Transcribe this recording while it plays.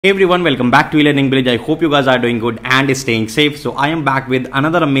Hey everyone, welcome back to eLearning Village. I hope you guys are doing good and staying safe. So I am back with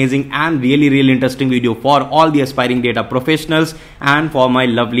another amazing and really interesting video for all the aspiring data professionals and for my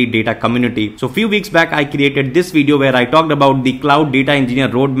lovely data community. So few weeks back I created this video where I talked about the cloud data engineer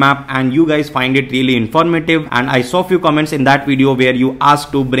roadmap and you guys find it really informative, and I saw few comments in that video where you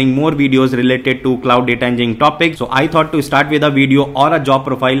asked to bring more videos related to cloud data engineering topics. So I thought to start with a video or a job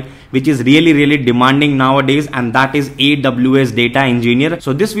profile which is really demanding nowadays, and that is AWS Data Engineer.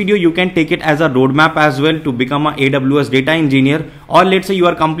 So this video you can take it as a roadmap as well to become a AWS Data Engineer, or let's say you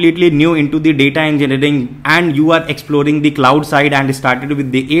are completely new into the data engineering and you are exploring the cloud side and started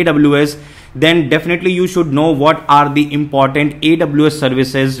with the AWS, then definitely you should know what are the important AWS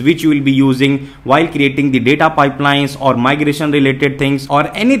services which you will be using while creating the data pipelines or migration related things or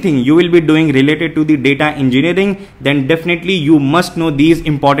anything you will be doing related to the data engineering. Then definitely you must know these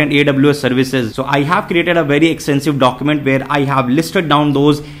important AWS services. So I have created a very extensive document where I have listed down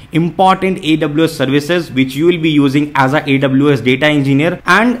those important AWS services which you will be using as a AWS data engineer,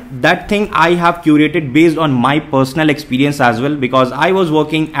 and that thing I have curated based on my personal experience as well, because I was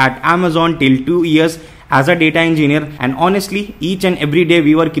working at Amazon till 2 years as a data engineer, and honestly each and every day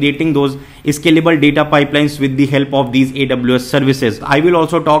we were creating those scalable data pipelines with the help of these AWS services. I will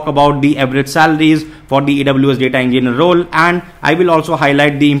also talk about the average salaries for the AWS data engineer role, and I will also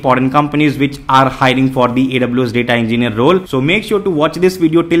highlight the important companies which are hiring for the AWS data engineer role. So make sure to watch this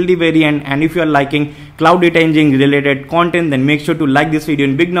video till the very end, and if you are liking cloud data engineering related content, then make sure to like this video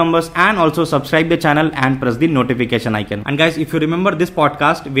in big numbers and also subscribe the channel and press the notification icon. And guys, if you remember this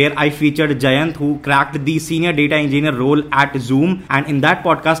podcast where I featured Jayant, who cracked the senior data engineer role at Zoom, and in that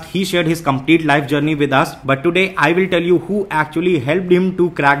podcast he shared his complete life journey with us. But today I will tell you who actually helped him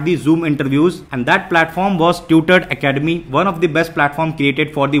to crack the Zoom interviews, and that platform was TuTort Academy, one of the best platform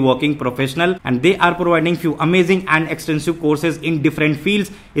created for the working professional, and they are providing few amazing and extensive courses in different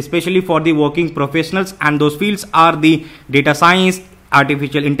fields, especially for the working professionals, and those fields are the data science,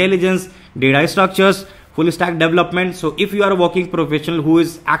 artificial intelligence, data structures, full stack development. So if you are a working professional who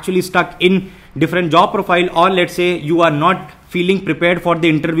is actually stuck in different job profile, or let's say you are not feeling prepared for the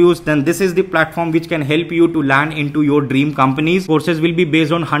interviews, then this is the platform which can help you to land into your dream companies. Courses will be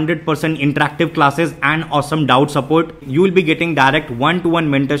based on 100% interactive classes and awesome doubt support. You will be getting direct one-to-one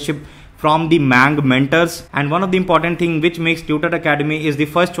mentorship from the Mang mentors, and one of the important thing which makes TuTort Academy is the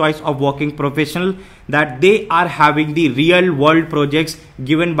first choice of working professional, that they are having the real world projects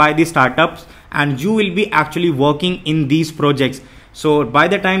given by the startups, and you will be actually working in these projects. So by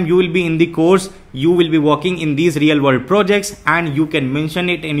the time you will be in the course, you will be working in these real world projects, and you can mention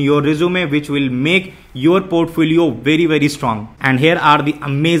it in your resume, which will make your portfolio very strong. And here are the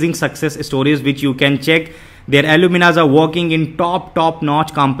amazing success stories which you can check. Their alumni are working in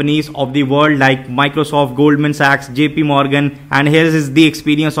top-notch companies of the world like Microsoft, Goldman Sachs, JP Morgan, and here is the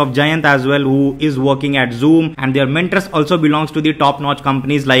experience of Jayant as well, who is working at Zoom, and their mentors also belongs to the top-notch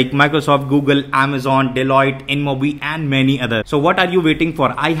companies like Microsoft, Google, Amazon, Deloitte, InMobi, and many others. So what are you waiting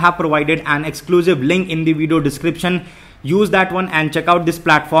for? I have provided an exclusive link in the video description. Use that one and check out this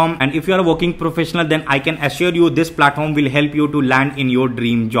platform, and if you are a working professional, then I can assure you this platform will help you to land in your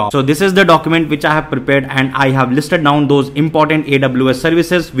dream job. So this is the document which I have prepared, and I have listed down those important AWS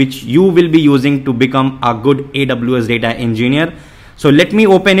services which you will be using to become a good AWS data engineer. So let me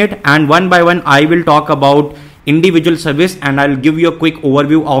open it, and one by one I will talk about individual service and I'll give you a quick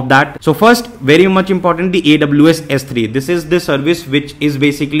overview of that. So first, very much important, the AWS S3. This is the service which is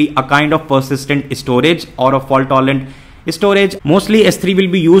basically a kind of persistent storage or a fault tolerant storage. Mostly S3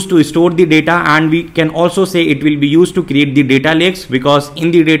 will be used to store the data, and we can also say it will be used to create the data lakes, because in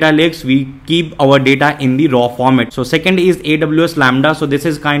the data lakes we keep our data in the raw format. So second is AWS Lambda. So this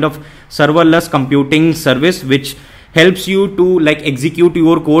is kind of serverless computing service which helps you to like execute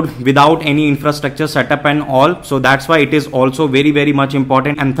your code without any infrastructure setup and all. So that's why it is also very much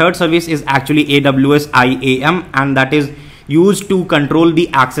important. And third service is actually AWS IAM, and that is used to control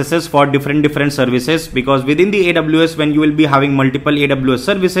the accesses for different services, because within the AWS, when you will be having multiple AWS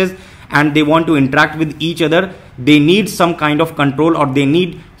services and they want to interact with each other, they need some kind of control, or they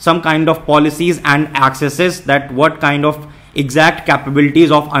need some kind of policies and accesses, that what kind of exact capabilities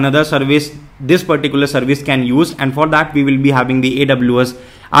of another service this particular service can use. And for that we will be having the AWS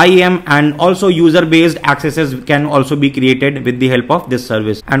IAM, and also user based accesses can also be created with the help of this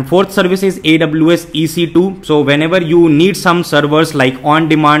service. And fourth service is AWS EC2. So whenever you need some servers like on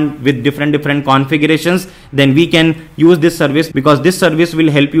demand with different configurations, then we can use this service, because this service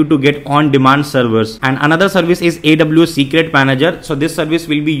will help you to get on demand servers. And another service is AWS Secret Manager. So this service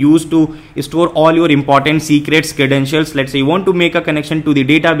will be used to store all your important secrets, credentials. Let's say you want to make a connection to the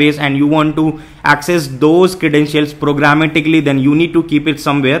database and you want to access those credentials programmatically, then you need to keep it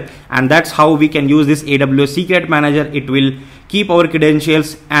somewhere, and that's how we can use this AWS Secret Manager. It will keep our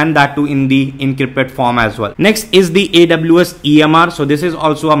credentials, and that too in the encrypted form as well. Next is the AWS EMR. So this is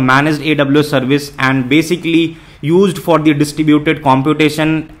also a managed AWS service and basically used for the distributed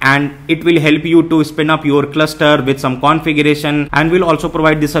computation, and it will help you to spin up your cluster with some configuration, and will also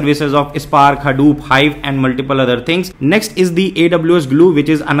provide the services of Spark, Hadoop, Hive, and multiple other things. Next is the AWS Glue, which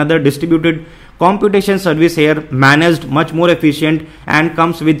is another distributed computation service here, managed, much more efficient, and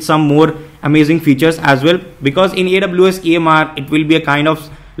comes with some more amazing features as well, because in AWS EMR it will be a kind of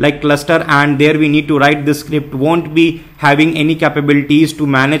like cluster, and there we need to write the script, won't be having any capabilities to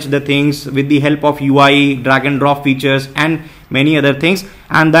manage the things with the help of UI, drag and drop features, and many other things,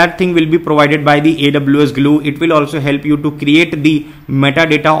 and that thing will be provided by the AWS Glue. It will also help you to create the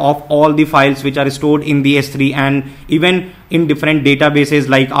metadata of all the files which are stored in the S3 and even in different databases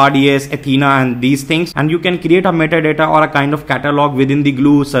like RDS, Athena, and these things, and you can create a metadata or a kind of catalog within the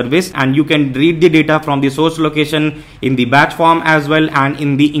Glue service, and you can read the data from the source location in the batch form as well and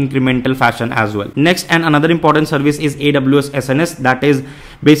in the incremental fashion as well. Next, and another important service is AWS SNS. That is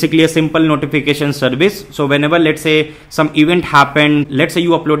basically a simple notification service. So whenever, let's say, some event happened, let's say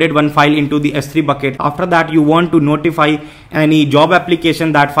you uploaded one file into the S3 bucket, after that you want to notify any job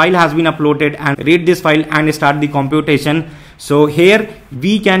application that file has been uploaded and read this file and start the computation. So here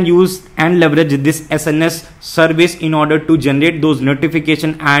we can use and leverage this SNS service in order to generate those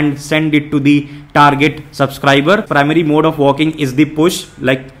notifications and send it to the target subscriber. Primary mode of working is the push,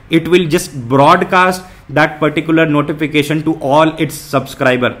 like it will just broadcast that particular notification to all its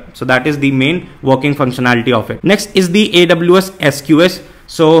subscriber. So that is the main working functionality of it. Next is the AWS SQS.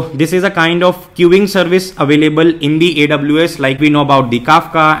 So this is a kind of queuing service available in the AWS, like we know about the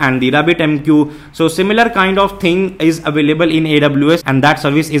Kafka and the RabbitMQ. So similar kind of thing is available in AWS, and that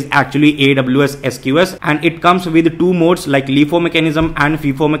service is actually AWS SQS, and it comes with two modes like LIFO mechanism and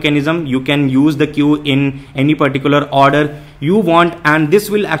FIFO mechanism. You can use the queue in any particular order you want, and this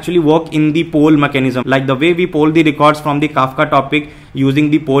will actually work in the poll mechanism, like the way we poll the records from the Kafka topic using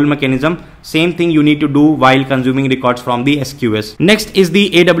the poll mechanism. Same thing you need to do while consuming records from the SQS. Next is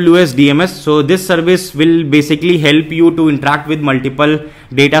the AWS DMS. So this service will basically help you to interact with multiple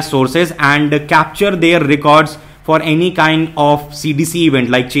data sources and capture their records for any kind of CDC event,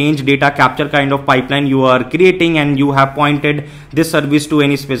 like change data capture kind of pipeline you are creating, and you have pointed this service to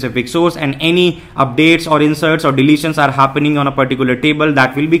any specific source, and any updates or inserts or deletions are happening on a particular table,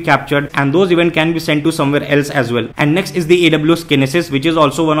 that will be captured, and those events can be sent to somewhere else as well. And next is the AWS Kinesis, which is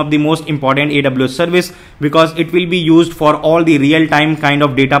also one of the most important AWS service, because it will be used for all the real-time kind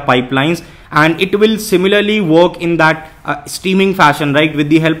of data pipelines, and it will similarly work in that streaming fashion, right? With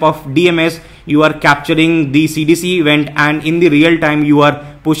the help of DMS, you are capturing the CDC event, and in the real time you are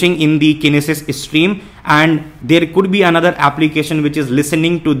pushing in the Kinesis stream, and there could be another application which is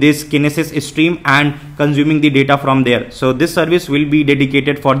listening to this Kinesis stream and consuming the data from there. So this service will be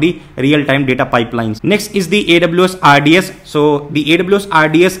dedicated for the real-time data pipelines. Next is the AWS RDS. So the AWS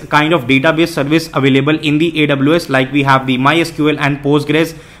RDS kind of database service available in the AWS, like we have the MySQL and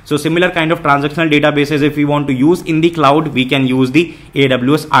Postgres. So similar kind of transactional databases, if we want to use in the cloud, we can use the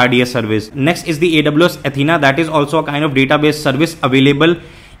AWS RDS service. Next is the AWS Athena. That is also a kind of database service available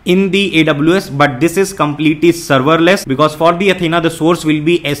in the AWS, but this is completely serverless, because for the Athena the source will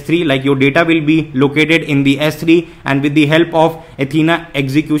be S3, like your data will be located in the S3, and with the help of Athena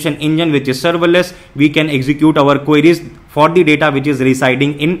execution engine, which is serverless, we can execute our queries for the data which is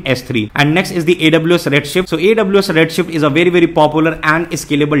residing in S3. And next is the AWS Redshift. So AWS Redshift is a very popular and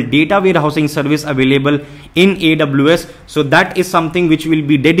scalable data warehousing service available in AWS. So that is something which will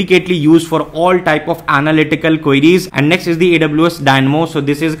be dedicatedly used for all type of analytical queries. And next is the AWS Dynamo. So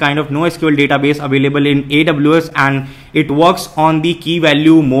this is kind of NoSQL database available in AWS, and it works on the key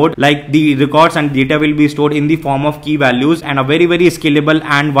value mode, like the records and data will be stored in the form of key values, and a very scalable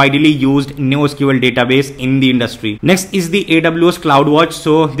and widely used NoSQL database in the industry. Next is the AWS CloudWatch.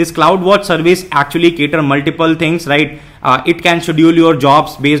 So this CloudWatch service actually cater multiple things, right? It can schedule your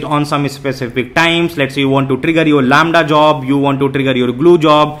jobs based on some specific times. Let's say you want to trigger your Lambda job, you want to trigger your Glue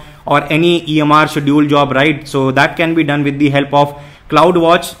job, or any EMR schedule job, right? So that can be done with the help of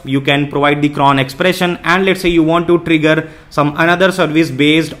CloudWatch. You can provide the cron expression, and let's say you want to trigger some another service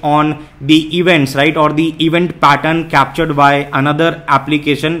based on the events, right, or the event pattern captured by another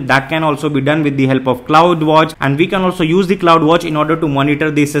application. That can also be done with the help of CloudWatch, and we can also use the CloudWatch in order to monitor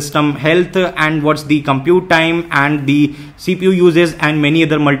the system health and what's the compute time and the CPU uses and many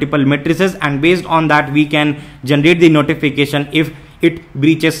other multiple matrices, and based on that we can generate the notification if it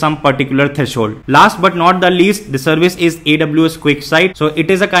breaches some particular threshold. Last but not the least, the service is AWS QuickSight. So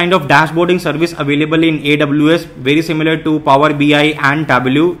it is a kind of dashboarding service available in AWS, very similar to Power BI and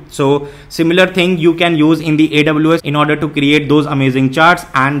Tableau. So similar thing you can use in the AWS in order to create those amazing charts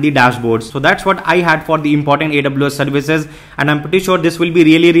and the dashboards. So that's what I had for the important AWS services, and I'm pretty sure this will be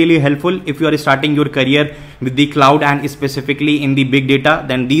really helpful if you are starting your career with the cloud and specifically in the big data.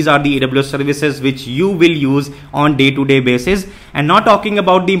 Then these are the AWS services which you will use on day-to-day basis. And not talking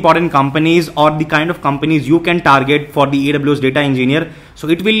about the important companies or the kind of companies you can target for the AWS data engineer. So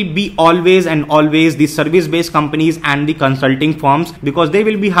it will be always the service-based companies and the consulting firms, because they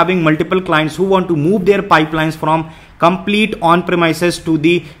will be having multiple clients who want to move their pipelines from complete on-premises to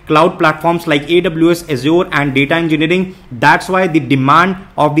the cloud platforms like AWS, Azure and data engineering. That's why the demand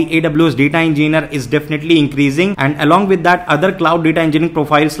of the AWS data engineer is definitely increasing, and along with that, other cloud data engineering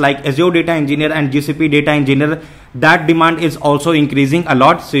profiles like Azure data engineer and GCP data engineer, that demand is also increasing a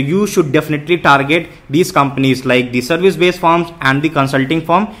lot. So you should definitely target these companies like the service-based firms and the consulting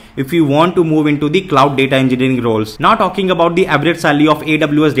firm if you want to move into the cloud data engineering roles. Now talking about the average salary of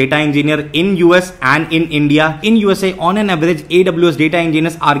AWS data engineer in US and in India. In USA, on an average, AWS data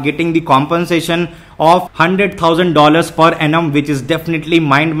engineers are getting the compensation of $100,000 per annum, which is definitely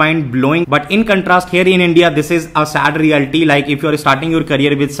mind blowing. But in contrast, here in India, this is a sad reality. Like if you are starting your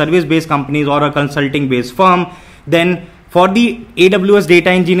career with service-based companies or a consulting-based firm, then for the AWS data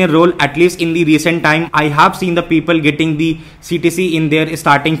engineer role, at least in the recent time, I have seen the people getting the CTC in their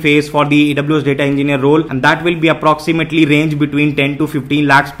starting phase for the AWS data engineer role, and that will be approximately range between 10 to 15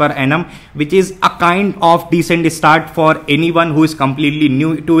 lakhs per annum, which is a kind of decent start for anyone who is completely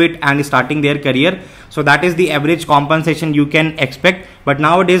new to it and starting their career. So that is the average compensation you can expect. But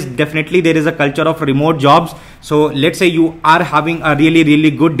nowadays, definitely there is a culture of remote jobs. So let's say you are having a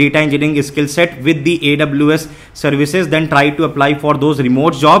really good data engineering skill set with the AWS services, then try to apply for those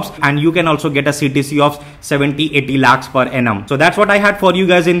remote jobs, and you can also get a CTC of 70-80 lakhs per annum. So that's what I had for you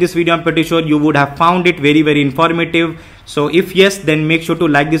guys in this video. I'm pretty sure you would have found it very informative. So if yes, then make sure to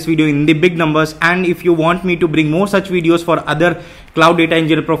like this video in the big numbers. And if you want me to bring more such videos for other cloud data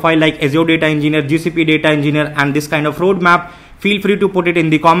engineer profile like Azure data engineer, GCP data engineer, and this kind of roadmap, feel free to put it in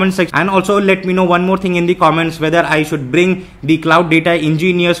the comment section. And also let me know one more thing in the comments, whether I should bring the cloud data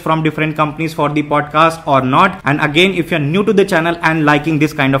engineers from different companies for the podcast or not. And again, if you're new to the channel and liking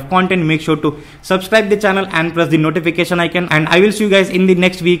this kind of content, make sure to subscribe the channel and press the notification icon. And I will see you guys in the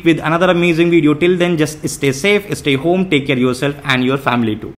next week with another amazing video. Till then, just stay safe, stay home, take care of yourself and your family too.